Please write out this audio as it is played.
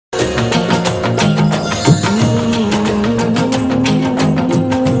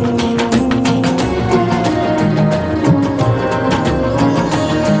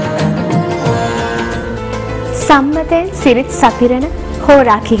සිරිත් සපිරෙන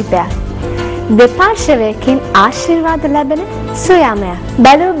හෝරා කිහිපයක්. දෙපාර්ශවයකින් ආශිර්වාද ලැබෙන සොයාමයක්.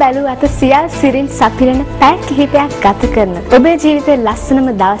 බැලූ අත සියල් සිරිල් සපිරෙන පැය කිහිපයක් ගත කරන ඔබේ ජීවිතයේ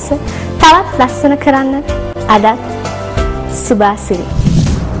ලස්සනම දවස තවත් ලස්සන කරන්න අදත් සුබාසිරි.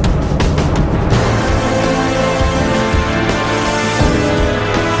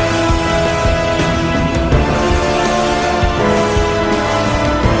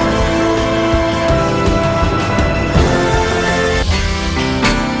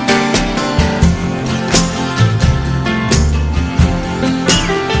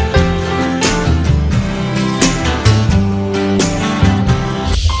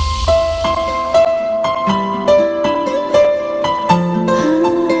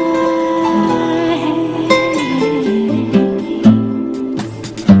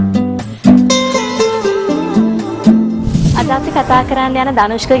 කතා කරන්න යන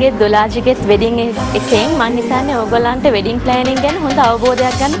ධනුෂ්කගේ දුලාජිගේ වෙඩින් එකෙන් මම හිතන්නේ ඕගොල්ලන්ට වෙඩින් ප්ලෑනින් ගැන හොඳ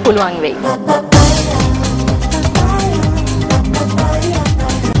අවබෝධයක් ගන්න පුළුවන් වෙයි.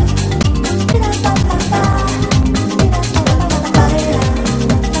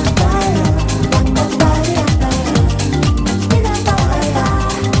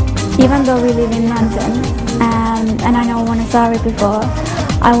 Even though we live in London and I know Subasiri before,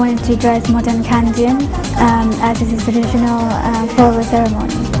 I wanted to dress modern Canadian as it is traditional floral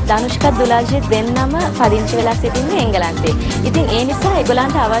ceremony. Dhanushka Dulajie දෙන්නම පදිංචි වෙලා සිටින්නේ එංගලන්තේ. ඉතින් ඒ නිසා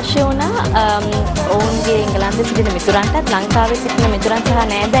ඒගොල්ලන්ට අවශ්‍ය වුණා ඔවුන්ගේ එංගලන්තේ සිටින මිතුරන්ටත් ලංකාවේ සිටින මිතුරන් සහ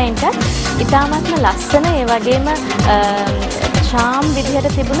නෑදෑයින්ට ඉතාමත්ම ලස්සන ඒ වගේම charm විදිහට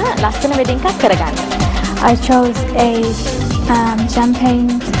තිබුණ ලස්සන වෙඩින් එකක් කරගන්න. I chose a champagne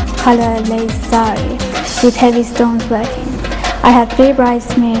color lace sari with heavy stones working. I had 3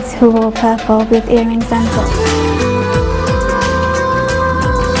 bridesmaids who wore purple with earrings and gold.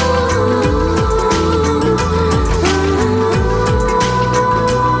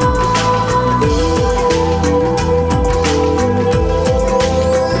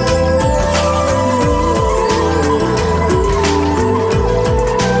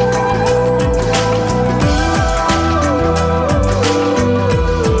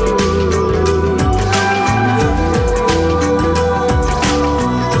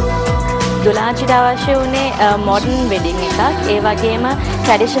 දුලාජිට අවශ්‍ය වුණේ modern wedding එකක්. ඒ වගේම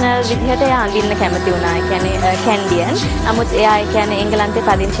traditional විදිහට එයා අඳින්න කැමති වුණා. ඒ කියන්නේ Canadian. නමුත් එයා ඒ කියන්නේ එංගලන්තේ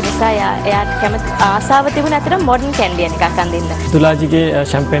පදිංචි නිසා එයාට කැමති ආසාව තිබුණ අතර modern Canadian එකක් අඳින්න. දුලාජිගේ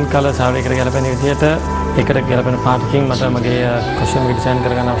champagne color saree එකට ගැලපෙන විදිහට ඒකට ගැලපෙන පාටකින් මට මගේ costume එක ඩිසයින්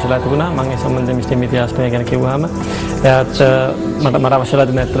කරගන්න අවශ්‍යලා තිබුණා. මම ඒ සම්බන්ධයෙන් මිස්ටර් ඉතිහාසය ගැන කිව්වහම එයාට මට අවශ්‍යලා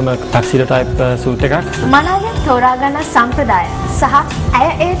තිබුණ ඇත්තටම tuxedo type suit එකක්. මනාලෙන් තෝරා ගන්න සම්ප්‍රදාය සහ ඇය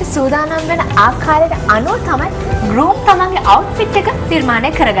ඒට සූදානම් වෙන ආකාරයට අනුව තමයි groom තමන්ගේ outfit එක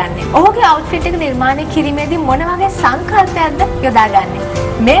නිර්මාණය කරගන්නේ. ඔහුගේ outfit එක නිර්මාණය කිරීමේදී මොන වගේ සංකල්පයක්ද යොදාගන්නේ?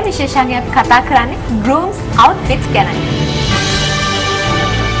 මේ විශේෂයෙන් අපි කතා කරන්නේ groom's outfits ගැන.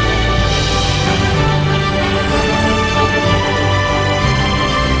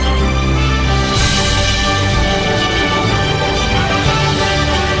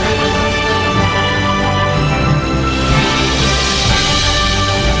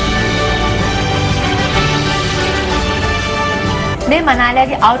 මේ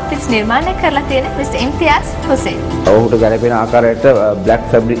මනාලයාගේ outfits නිර්මාණය කරලා තියෙන මිස්ටර් ඉම්තියාස් හුසේන්. ඔහුට ගැලපෙන ආකාරයට black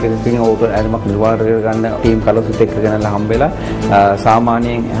fabric එකකින් ඔහුට ඇඳුමක් නිර්මාණය කරගන්න team colours එක ගෙනල්ලා හම්බෙලා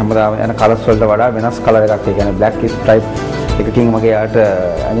සාමාන්‍යයෙන් හැමදාම යන colours වලට වඩා වෙනස් color එකක් ඒ කියන්නේ black stripe එකකින් මගේ යාට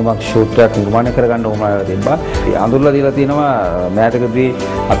ඇඳුමක් shoot එකක් නිර්මාණය කරගන්න උවමනා තිබ්බා. අඳුරලා දීලා තියෙනවා මෑතකදී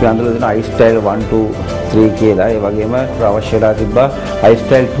අපි අඳුරලා දෙන i style 1 2 3 කියලා. ඒ වගේම අවශ්‍යලා තිබ්බා i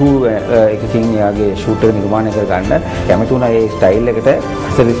style 2 එකකින් යාගේ shoot එක නිර්මාණය කරගන්න. කැමති වුණා ඒ style එකට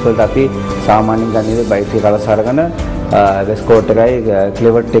accessories වලට අපි සාමාන්‍යයෙන් ගන්නේ bright colours අරගෙන vest coat එකයි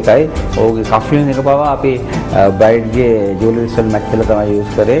clevet එකයි ඔහුගේ cufflink එක පවා අපි bride ගේ jewelries වල match කරලා තමයි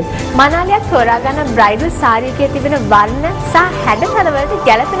use කරේ. මනාලියක් තෝරා ගන්න bridal saree එකේ තිබෙන වර්ණ සහ හැඩතල වලට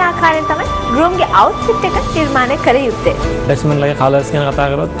ගැළපෙන ආකාරයෙන් තමයි groom ගේ outfit එක නිර්මාණය කර යුත්තේ. බෙස්මන් ලගේ colours ගැන කතා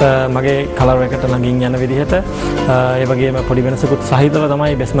කරොත් මගේ colour එකට ළඟින් යන විදිහට ඒ වගේම පොඩි වෙනසකුත් සහිතව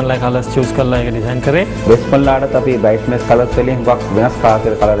තමයි බෙස්මන් ලගේ colours choose කරලා ඒක design කරේ. බෙස්මන් ලාටත් අපි bridesmaids colours වලින් හුඟක් වෙනස්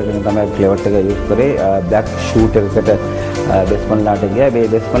ආකාරයක colour එකකින් තමයි clevet එක use කරේ. black shoot එකකට බෙස්මන් ලාට ගියා. මේ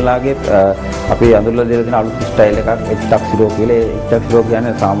බෙස්මන් ලාගේ අපි අඳුරලා දෙලා තියෙන අලුත් ස්ටයිල් එකක් tuxedo කියලා. ඒ tuxedo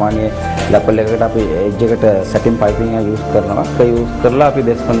කියන්නේ සාමාන්‍ය ලැපල් එකකට අපි edge එකට satin piping එක use කරනවා. ඒක use කරලා අපි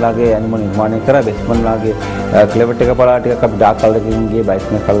බෙස්මන් ලාගේ ඇනිම නිර්මාණය කරා. බෙස්මන් ලාගේ clevet එක පලා ටිකක් අපි dark color එකකින් ගියේ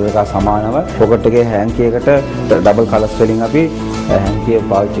bridesmaid color එක සමානව. pocket එකේ hanky එකට double colors වලින් අපි hanky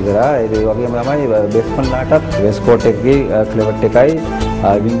පාවිච්චි කරා. ඒ වගේම තමයි බෙස්මන් ලාටත් waist coat එකේ clevet එකයි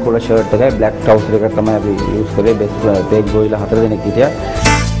wing collar shirt එකයි black trouser එක තමයි අපි use කරේ best peg boyලා 4 දෙනෙක් හිටියා.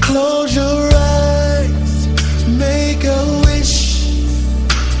 Close your eyes, make a wish,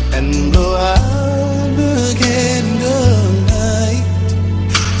 and blow out the candlelight.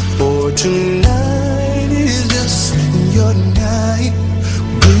 For tonight is just your night.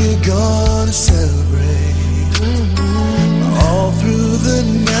 We're gonna celebrate all through the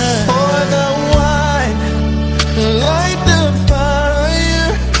night. Pour the wine, light the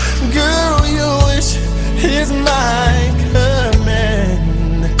fire. Girl, your wish is my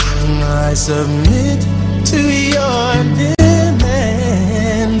command. I submit to your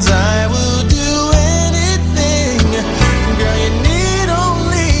demands. I will do anything. Girl, you need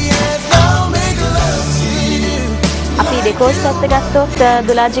only ask. I'll make love to you. අපි ඩෙකෝස් පැත්ත ගත්තොත්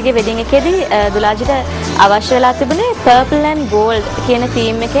දුලාජිගේ wedding එකේදී දුලාජිට අවශ්‍ය වෙලා තිබුණේ purple and gold කියන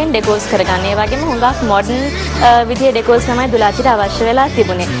theme එකෙන් ඩෙකෝස් කරගන්න. ඒ වගේම හුඟක් modern විදිහේ ඩෙකෝස් තමයි දුලාජිට අවශ්‍ය වෙලා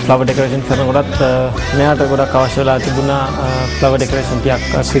තිබුණේ. ෆ්ලවර් ඩෙකරේෂන් කරනකොටත් මෙයාට ගොඩක් අවශ්‍ය වෙලා තිබුණා ෆ්ලවර් ඩෙකරේෂන් ටිකක්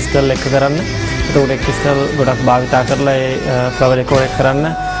ක්‍රිස්ටල් එක කරන්න. ඒකට ක්‍රිස්ටල් ගොඩක් භාවිතා කරලා ඒ ෆ්ලවර් ඩෙකෝරේට් කරන්න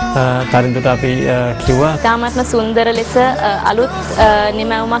තරින්දුට අපි කිව්වා. තාමත්ම සුන්දර ලෙස අලුත්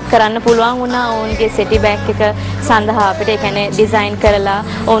නිමැවුමක් කරන්න පුළුවන් වුණා ඔවුන්ගේ සෙටි බෑග් එක සඳහා අපිට. ඒ කියන්නේ ඩිසයින් කරලා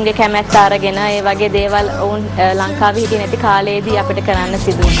ඔවුන්ගේ කැමැත්ත අරගෙන ඒ වගේ දේවල් ඔවුන් ලංකාවේ හිටියේ නැති කාලයේදී අපිට කරන්න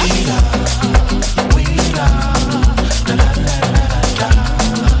සිදු වුණා.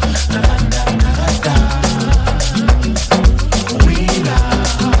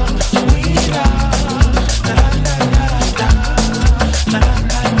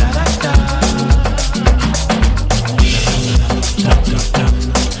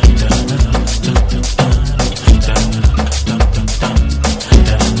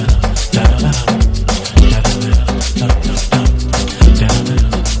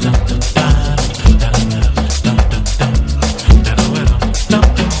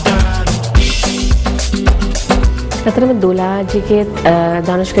 ඇත්තටම දුලාජිගේ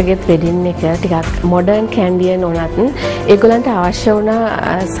ධනුෂ්කගේත් වෙඩින් එක ටිකක් මොඩර්න් කැන්ඩියන් උනත් ඒගොල්ලන්ට අවශ්‍ය වුණ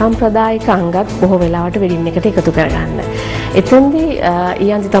සම්ප්‍රදායික අංගත් බොහෝ වෙලාවට වෙඩින් එකට එකතු කරගන්න. එතෙන්දී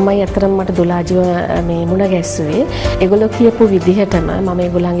ඊයන්දි තමයි ඇත්තටම මට දුලාජිව මේ මුණ ගැස්සුවේ. ඒගොල්ලෝ කියපු විදිහටම මම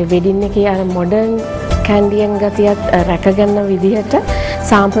ඒගොල්ලන්ගේ වෙඩින් එකේ අර මොඩර්න් කැන්ඩියන් ගතියත් රැකගන්න විදිහට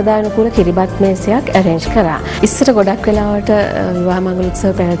සාම්ප්‍රදායික කිරිබත් මේසයක් arrange කරා. ඉස්සර ගොඩක් වෙලාවට විවාහ මංගල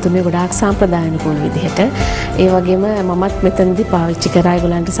උත්සව පැවැතුනේ ගොඩාක් සාම්ප්‍රදායික විදිහට. ඒ වගේම මමත් මෙතනදී පාවිච්චි කරා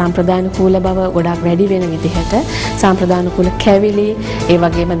ඒගොල්ලන්ට සාම්ප්‍රදායික බව ගොඩාක් වැඩි වෙන විදිහට සාම්ප්‍රදායික කැවිලි, ඒ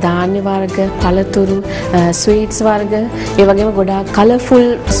වගේම ධාන්‍ය වර්ග, පළතුරු, ස්වීට්ස් වර්ග, ඒ වගේම ගොඩාක් කලර්ෆුල්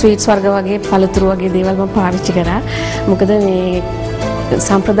ස්වීට්ස් වර්ග වගේ පළතුරු වගේ දේවල් මම පාවිච්චි කරා. මොකද මේ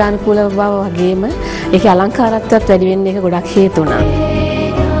සාම්ප්‍රදායික බව වගේම ඒකේ අලංකාරත්වයක් වැඩි වෙන්න එක ගොඩක් හේතු වුණා.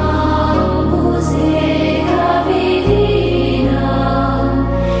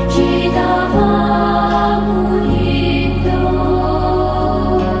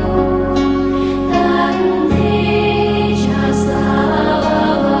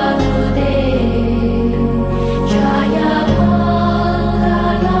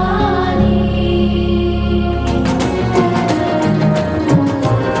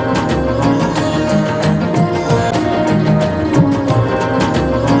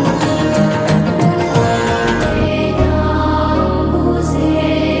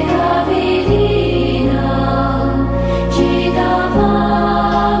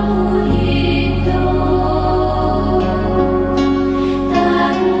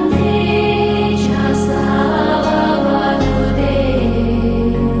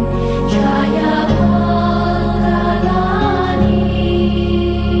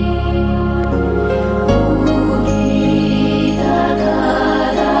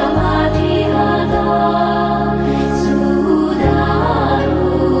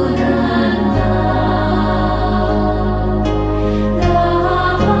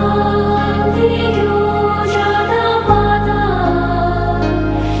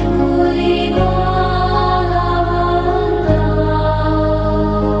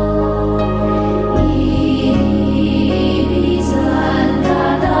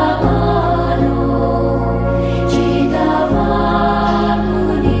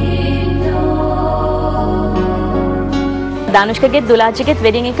 ධනුෂ්කගේ දුලාජිගෙත්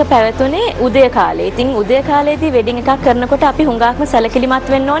වෙඩින් එක පැවතුනේ උදේ කාලේ. ඉතින් උදේ කාලේදී වෙඩින් එකක් කරනකොට අපි හුඟක්ම සැලකිලිමත්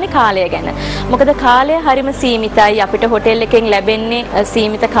වෙන්න ඕනේ කාලය ගැන. මොකද කාලය හරිම සීමිතයි. අපිට හොටෙල් එකෙන් ලැබෙන්නේ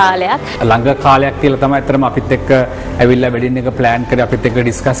සීමිත කාලයක්. ළඟ කාලයක් කියලා තමයි අතරම අපිත් එක්ක ඇවිල්ලා වෙඩින් එක ප්ලෑන් කරේ, අපිත් එක්ක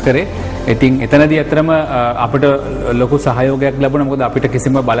ඩිස්කස් කරේ. ඉතින් එතනදී අතරම අපිට ලොකු සහයෝගයක් ලැබුණා. මොකද අපිට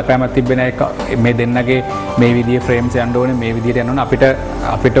කිසිම බලපෑමක් තිබෙන්නේ නැහැ. මේ දෙන්නගේ මේ විදිහේ ෆ්‍රේම්ස් යන්න ඕනේ, මේ විදිහට යන්න ඕනේ.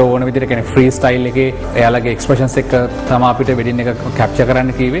 අපිට ඕන විදිහට කියන්නේ ෆ්‍රී ස්ටයිල් එකේ එයාලගේ එක්ස්ප්‍රෙෂන්ස් එක තමයි අපිට වෙඩින් එක කැප්චර්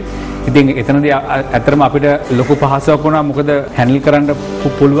කරන්න කිව්වේ. ඉතින් එතනදී ඇත්තටම අපිට ලොකු පහසුවක් වුණා. මොකද හැන්ඩල් කරන්න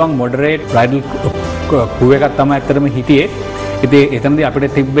පුළුවන් මොඩරේට් බ්‍රයිඩල් ක්‍රූ එකක් තමයි ඇත්තටම හිටියේ. ඉතින් එතනදී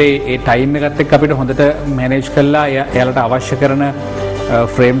අපිට තිබ්බේ ඒ ටයිම් එකත් එක්ක අපිට හොඳට මැනේජ් කරලා එයාලට අවශ්‍ය කරන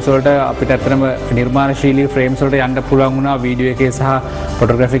ෆ්‍රේම්ස් වලට අපිට ඇත්තටම නිර්මාණශීලී ෆ්‍රේම්ස් වලට යන්න පුළුවන් වුණා වීඩියෝ එකේ සහ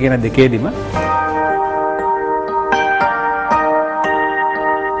ෆොටෝග්‍රැෆි කියන දෙකේදීම.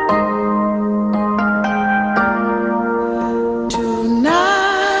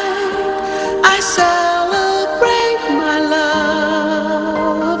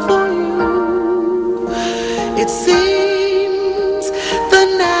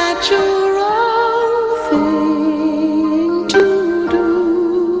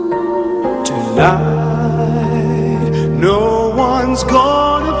 No one's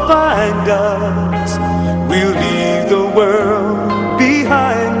gonna find us. We'll leave the world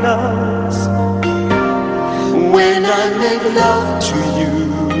behind us. When I make love to you.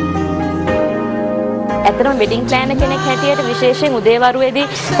 ඇත්තටම වෙඩින් ප්ලෑනර් කෙනෙක් හැටියට විශේෂයෙන් උදේවරුවේදී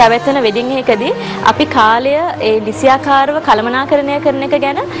පැවැත්වෙන වෙඩින් එකකදී අපි කාලය ඒ ලිසියාකාරව කළමනාකරණය කරන එක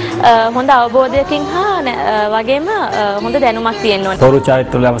ගැන හොඳ අවබෝධයකින් හා වගේම හොඳ දැනුමක් තියෙන්න ඕනේ. තොරු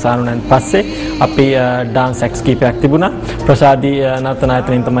චාරිත්‍රවල අවසන් වුණාන් පස්සේ අපි ඩාන්ස් ඇක්ට්ස් කීපයක් තිබුණා. ප්‍රසාදී නර්තන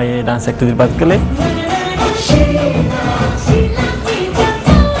ආයතනයෙන් තමයි මේ ඩාන්ස් ඇක්ට් ඉදිරිපත් කළේ.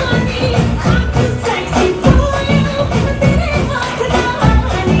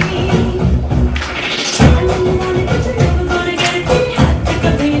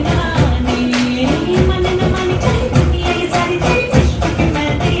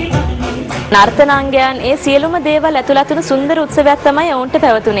 නර්තනාංගයන් ඒ සියලුම දේවල් ඇතුළත් වුණු සුන්දර උත්සවයක් තමයි ඔවුන්ට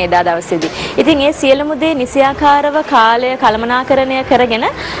පැවතුනේ එදා දවසේදී. ඉතින් ඒ සියලුම දේ නිසියාකාරව කාලය කළමනාකරණය කරගෙන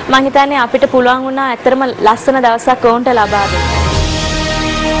මම හිතන්නේ අපිට පුළුවන් වුණා ඇත්තටම ලස්සන දවසක් ඔවුන්ට ලබා දෙන්න.